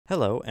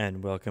Hello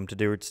and welcome to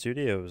Deward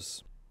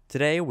Studios.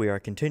 Today we are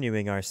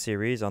continuing our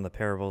series on the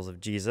parables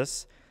of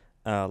Jesus.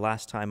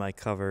 Last time I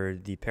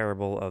covered the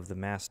parable of the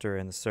master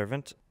and the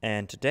servant,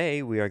 and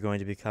today we are going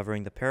to be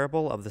covering the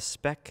parable of the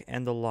speck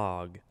and the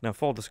log. Now,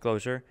 full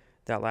disclosure,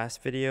 that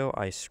last video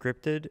I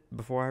scripted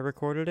before I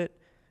recorded it,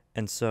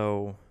 and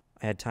so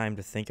I had time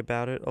to think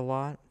about it a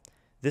lot.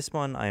 This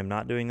one I am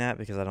not doing that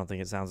because I don't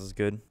think it sounds as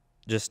good.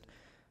 Just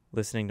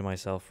listening to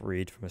myself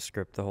read from a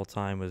script the whole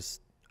time was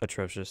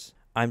atrocious.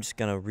 I'm just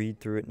going to read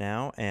through it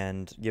now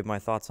and give my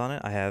thoughts on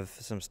it. I have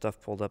some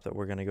stuff pulled up that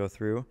we're going to go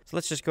through. So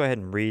let's just go ahead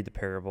and read the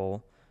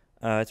parable.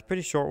 It's a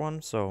pretty short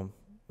one, so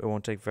it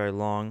won't take very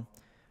long.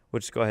 We'll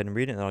just go ahead and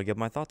read it, and I'll give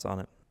my thoughts on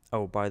it.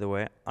 Oh, by the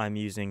way, I'm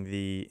using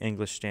the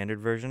English Standard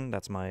Version.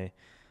 That's my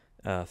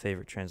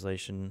favorite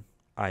translation.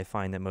 I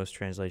find that most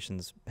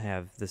translations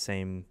have the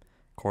same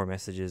core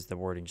messages. The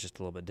wording's just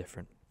a little bit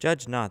different.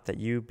 Judge not that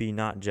you be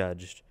not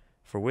judged,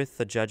 for with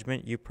the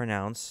judgment you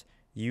pronounce,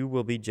 you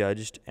will be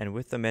judged, and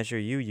with the measure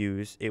you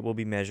use, it will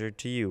be measured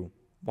to you.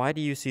 Why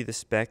do you see the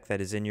speck that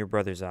is in your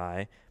brother's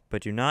eye,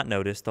 but do not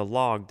notice the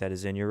log that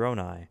is in your own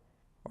eye?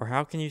 Or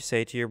how can you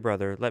say to your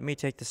brother, let me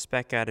take the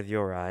speck out of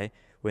your eye,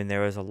 when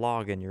there is a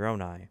log in your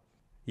own eye?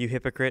 You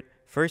hypocrite,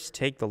 first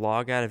take the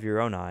log out of your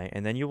own eye,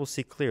 and then you will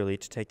see clearly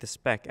to take the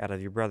speck out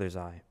of your brother's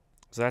eye.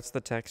 So that's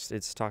the text.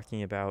 It's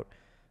talking about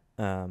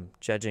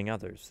judging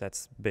others.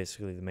 That's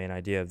basically the main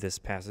idea of this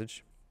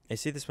passage. I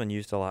see this one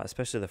used a lot,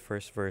 especially the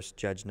first verse,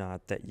 judge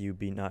not that you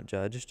be not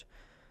judged,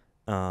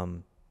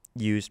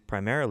 used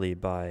primarily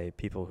by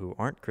people who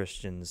aren't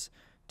Christians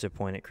to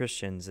point at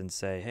Christians and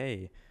say,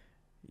 hey,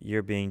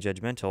 you're being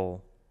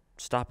judgmental,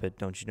 stop it,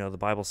 don't you know the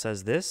Bible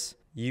says this?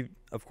 You,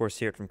 of course,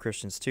 hear it from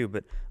Christians too,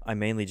 but I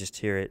mainly just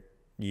hear it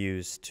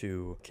used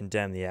to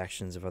condemn the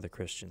actions of other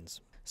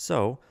Christians.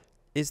 So,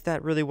 is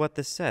that really what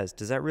this says?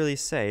 Does that really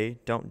say,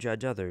 don't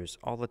judge others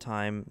all the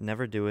time,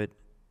 never do it,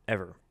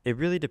 ever? It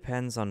really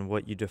depends on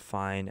what you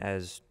define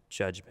as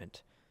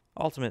judgment.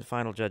 Ultimate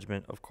final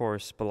judgment, of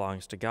course,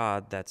 belongs to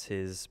God. That's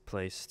his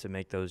place to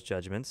make those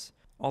judgments.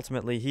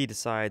 Ultimately, he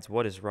decides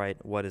what is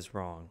right, what is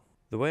wrong.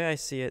 The way I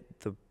see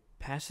it, the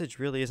passage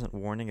really isn't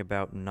warning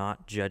about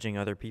not judging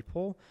other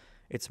people.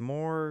 It's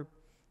more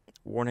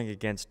warning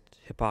against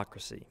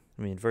hypocrisy.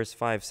 I mean, verse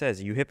 5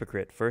 says, you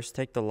hypocrite, first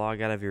take the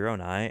log out of your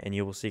own eye, and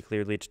you will see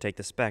clearly to take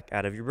the speck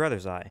out of your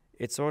brother's eye.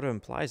 It sort of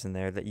implies in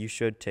there that you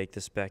should take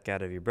the speck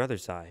out of your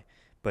brother's eye,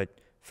 but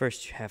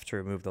first you have to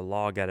remove the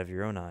log out of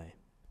your own eye.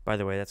 By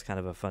the way, that's kind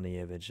of a funny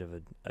image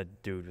of a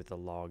dude with a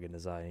log in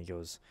his eye, and he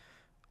goes,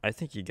 I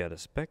think you got a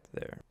speck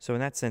there. So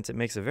in that sense, it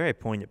makes a very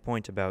poignant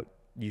point about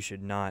you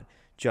should not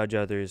judge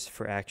others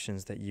for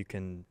actions that you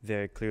can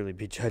very clearly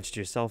be judged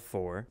yourself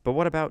for. But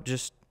what about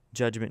just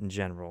judgment in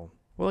general?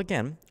 Well,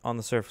 again, on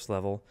the surface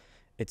level,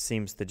 it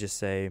seems to just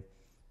say,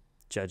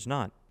 judge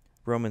not.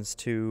 Romans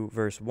 2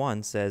 verse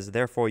 1 says,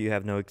 therefore you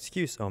have no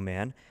excuse, O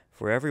man,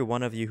 for every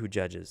one of you who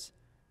judges.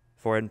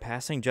 For in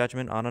passing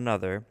judgment on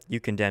another, you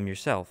condemn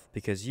yourself,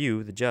 because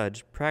you, the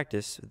judge,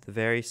 practice the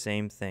very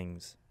same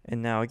things.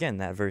 And now again,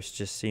 that verse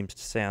just seems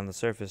to say on the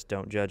surface,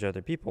 don't judge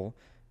other people.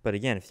 But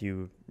again, if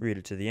you read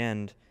it to the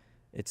end,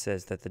 it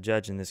says that the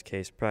judge in this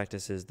case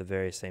practices the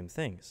very same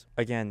things.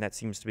 Again, that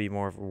seems to be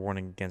more of a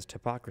warning against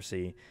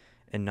hypocrisy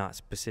and not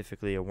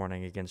specifically a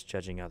warning against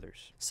judging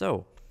others.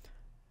 So,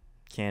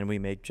 can we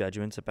make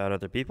judgments about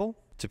other people?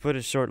 To put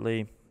it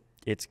shortly,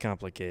 it's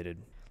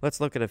complicated. Let's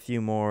look at a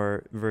few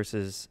more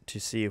verses to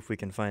see if we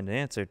can find an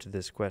answer to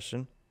this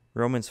question.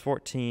 Romans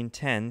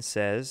 14:10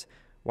 says,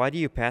 why do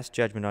you pass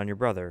judgment on your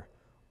brother?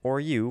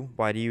 Or you,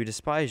 why do you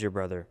despise your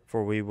brother?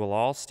 For we will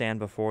all stand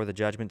before the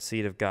judgment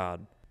seat of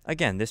God.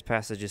 Again, this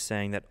passage is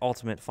saying that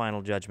ultimate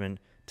final judgment,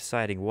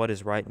 deciding what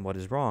is right and what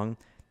is wrong,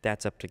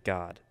 that's up to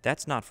God.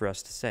 That's not for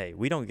us to say.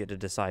 We don't get to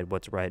decide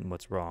what's right and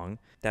what's wrong.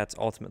 That's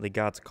ultimately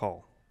God's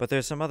call. But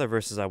there's some other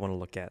verses I want to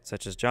look at,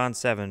 such as John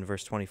 7,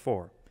 verse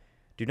 24.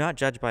 Do not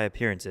judge by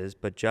appearances,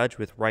 but judge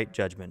with right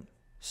judgment.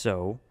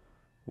 So,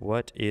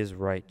 what is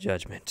right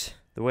judgment?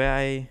 The way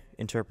I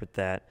interpret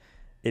that,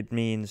 it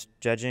means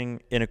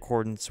judging in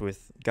accordance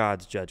with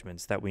God's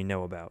judgments that we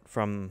know about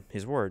from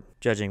his word.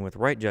 Judging with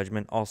right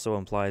judgment also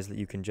implies that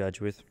you can judge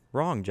with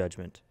wrong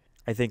judgment.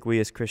 I think we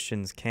as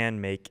Christians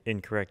can make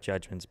incorrect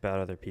judgments about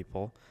other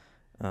people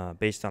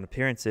based on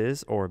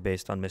appearances or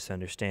based on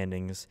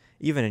misunderstandings.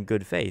 Even in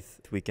good faith,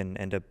 we can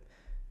end up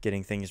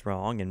getting things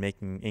wrong and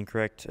making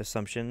incorrect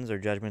assumptions or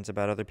judgments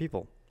about other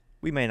people.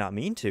 We may not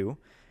mean to,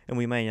 and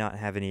we may not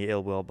have any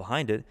ill will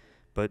behind it,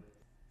 but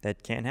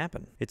that can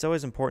happen. It's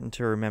always important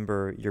to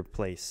remember your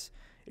place.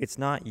 It's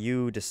not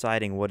you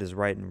deciding what is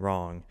right and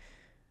wrong.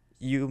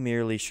 You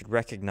merely should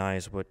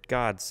recognize what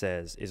God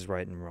says is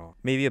right and wrong.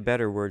 Maybe a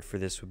better word for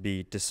this would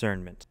be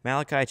discernment.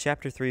 Malachi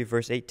chapter 3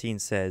 verse 18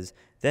 says,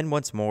 then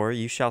once more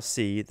you shall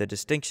see the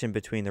distinction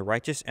between the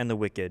righteous and the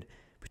wicked,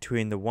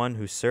 between the one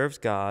who serves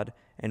God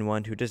and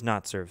one who does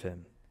not serve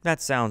him.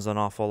 That sounds an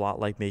awful lot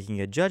like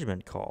making a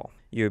judgment call.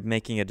 You're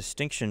making a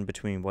distinction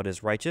between what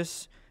is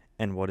righteous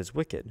and what is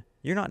wicked.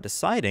 You're not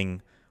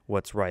deciding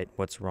what's right,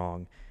 what's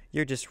wrong.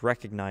 You're just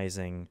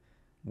recognizing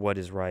what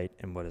is right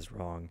and what is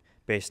wrong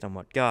based on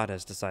what God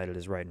has decided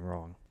is right and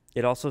wrong.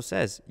 It also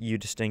says you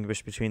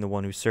distinguish between the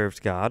one who serves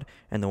God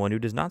and the one who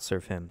does not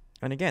serve him.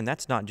 And again,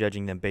 that's not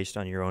judging them based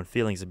on your own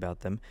feelings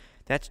about them.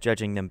 That's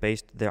judging them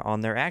based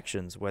on their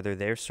actions, whether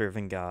they're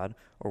serving God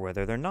or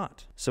whether they're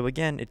not. So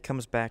again, it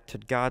comes back to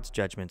God's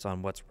judgments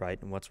on what's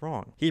right and what's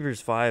wrong.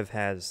 Hebrews 5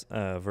 has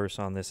a verse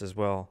on this as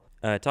well.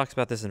 It talks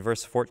about this in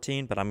verse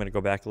 14, but I'm going to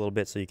go back a little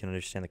bit so you can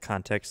understand the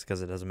context,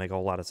 because it doesn't make a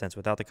whole lot of sense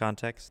without the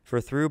context.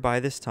 For through by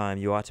this time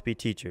you ought to be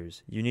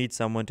teachers. You need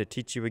someone to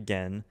teach you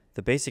again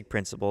the basic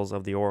principles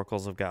of the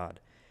oracles of God.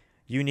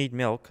 You need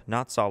milk,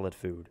 not solid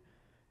food.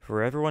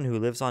 For everyone who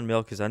lives on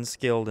milk is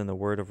unskilled in the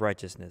word of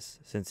righteousness,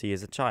 since he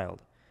is a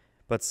child.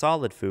 But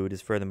solid food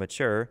is for the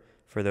mature,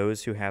 for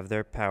those who have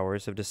their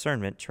powers of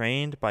discernment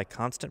trained by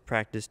constant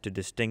practice to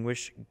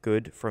distinguish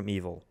good from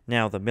evil.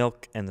 Now, the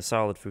milk and the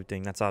solid food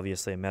thing, that's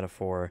obviously a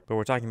metaphor, but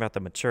we're talking about the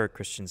mature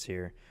Christians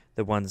here,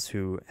 the ones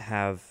who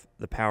have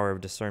the power of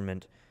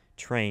discernment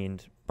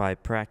trained by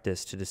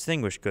practice to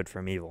distinguish good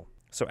from evil.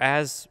 So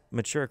as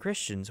mature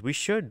Christians, we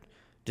should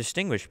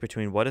distinguish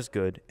between what is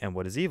good and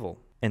what is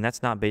evil. And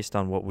that's not based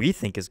on what we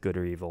think is good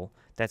or evil.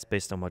 That's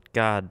based on what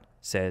God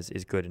says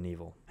is good and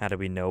evil. How do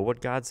we know what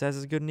God says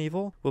is good and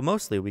evil? Well,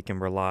 mostly we can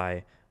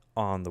rely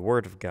on the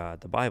Word of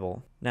God, the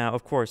Bible. Now,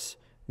 of course,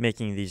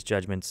 making these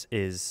judgments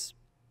is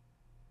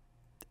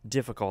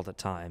difficult at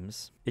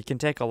times. It can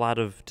take a lot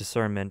of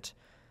discernment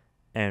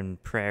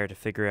and prayer to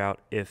figure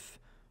out if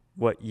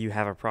what you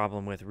have a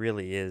problem with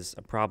really is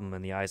a problem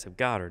in the eyes of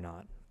God or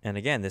not. And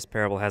again, this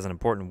parable has an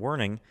important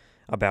warning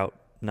about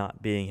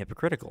not being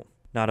hypocritical.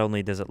 Not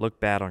only does it look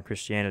bad on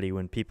Christianity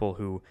when people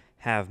who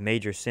have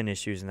major sin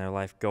issues in their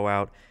life go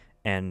out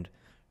and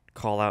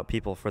call out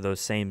people for those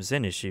same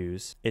sin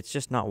issues, it's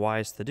just not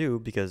wise to do,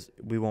 because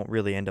we won't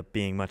really end up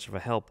being much of a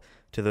help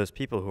to those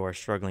people who are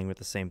struggling with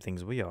the same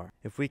things we are.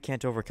 If we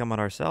can't overcome it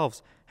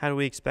ourselves, how do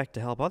we expect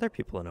to help other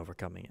people in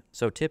overcoming it?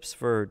 So tips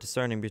for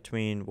discerning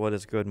between what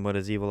is good and what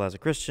is evil as a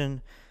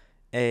Christian: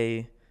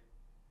 A,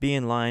 be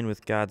in line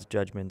with God's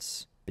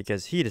judgments,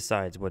 because he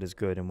decides what is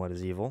good and what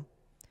is evil.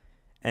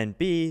 And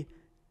B,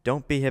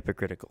 don't be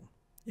hypocritical.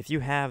 If you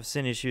have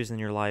sin issues in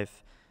your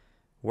life,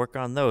 work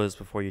on those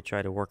before you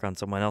try to work on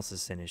someone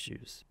else's sin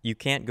issues. You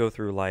can't go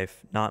through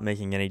life not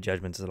making any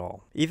judgments at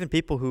all. Even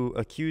people who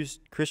accuse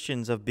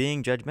Christians of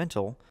being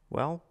judgmental,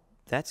 well,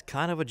 that's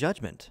kind of a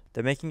judgment.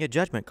 They're making a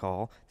judgment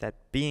call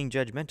that being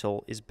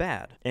judgmental is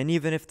bad. And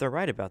even if they're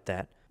right about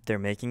that, they're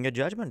making a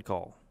judgment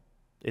call.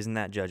 Isn't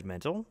that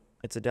judgmental?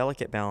 It's a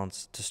delicate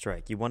balance to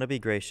strike. You want to be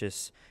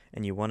gracious,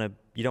 and you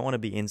don't want to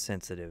be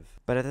insensitive.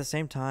 But at the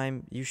same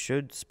time, you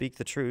should speak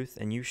the truth,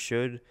 and you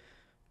should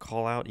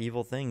call out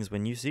evil things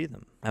when you see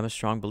them. I'm a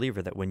strong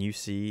believer that when you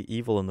see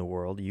evil in the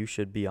world, you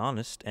should be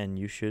honest, and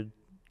you should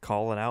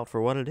call it out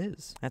for what it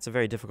is. That's a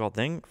very difficult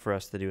thing for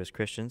us to do as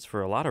Christians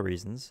for a lot of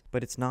reasons,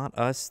 but it's not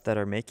us that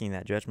are making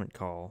that judgment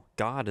call.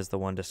 God is the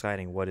one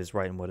deciding what is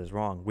right and what is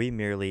wrong. We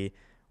merely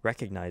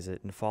recognize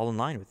it and fall in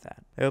line with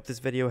that. I hope this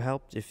video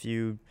helped. If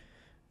you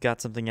got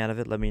something out of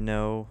it, let me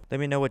know. Let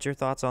me know what your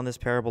thoughts on this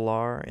parable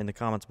are in the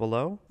comments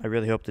below. I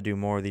really hope to do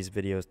more of these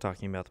videos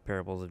talking about the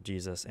parables of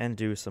Jesus, and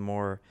do some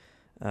more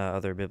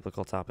other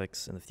biblical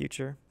topics in the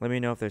future. Let me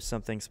know if there's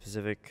something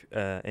specific,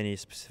 any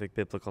specific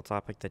biblical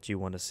topic that you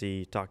want to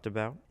see talked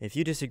about. If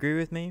you disagree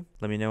with me,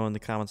 let me know in the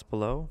comments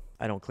below.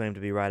 I don't claim to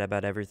be right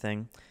about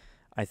everything.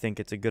 I think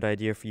it's a good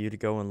idea for you to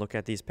go and look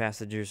at these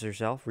passages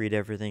yourself, read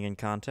everything in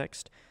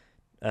context,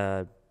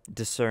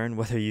 discern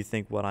whether you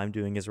think what I'm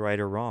doing is right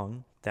or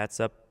wrong. That's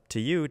up to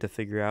you to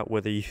figure out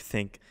whether you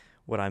think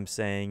what I'm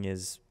saying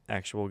is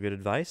actual good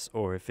advice,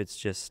 or if it's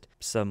just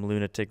some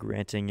lunatic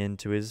ranting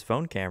into his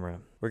phone camera.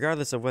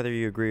 Regardless of whether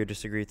you agree or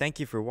disagree, thank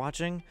you for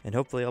watching, and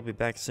hopefully I'll be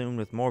back soon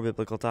with more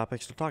biblical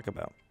topics to talk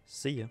about.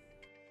 See ya.